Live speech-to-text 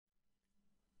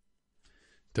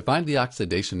To find the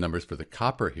oxidation numbers for the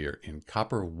copper here in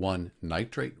copper 1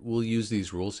 nitrate, we'll use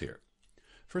these rules here.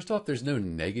 First off, there's no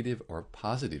negative or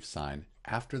positive sign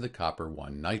after the copper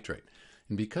 1 nitrate.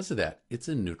 And because of that, it's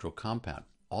a neutral compound.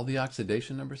 All the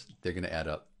oxidation numbers, they're going to add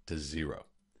up to 0.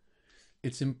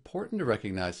 It's important to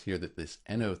recognize here that this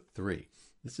NO3,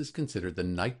 this is considered the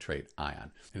nitrate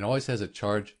ion. It always has a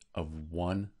charge of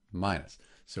 1 minus.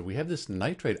 So we have this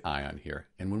nitrate ion here,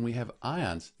 and when we have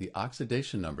ions, the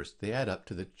oxidation numbers, they add up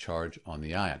to the charge on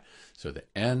the ion. So the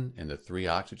N and the 3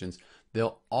 oxygens,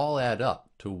 they'll all add up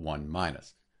to 1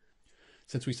 minus.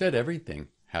 Since we said everything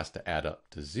has to add up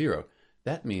to 0,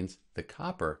 that means the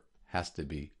copper has to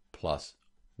be plus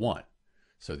 1.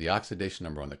 So the oxidation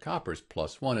number on the copper is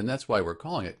plus 1, and that's why we're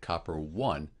calling it copper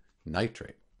 1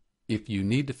 nitrate. If you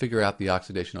need to figure out the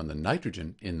oxidation on the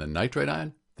nitrogen in the nitrate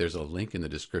ion, there's a link in the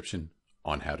description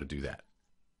on how to do that.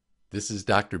 This is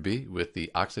Dr. B with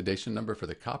the oxidation number for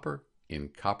the copper in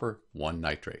copper 1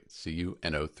 nitrate,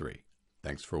 CuNO3.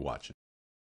 Thanks for watching.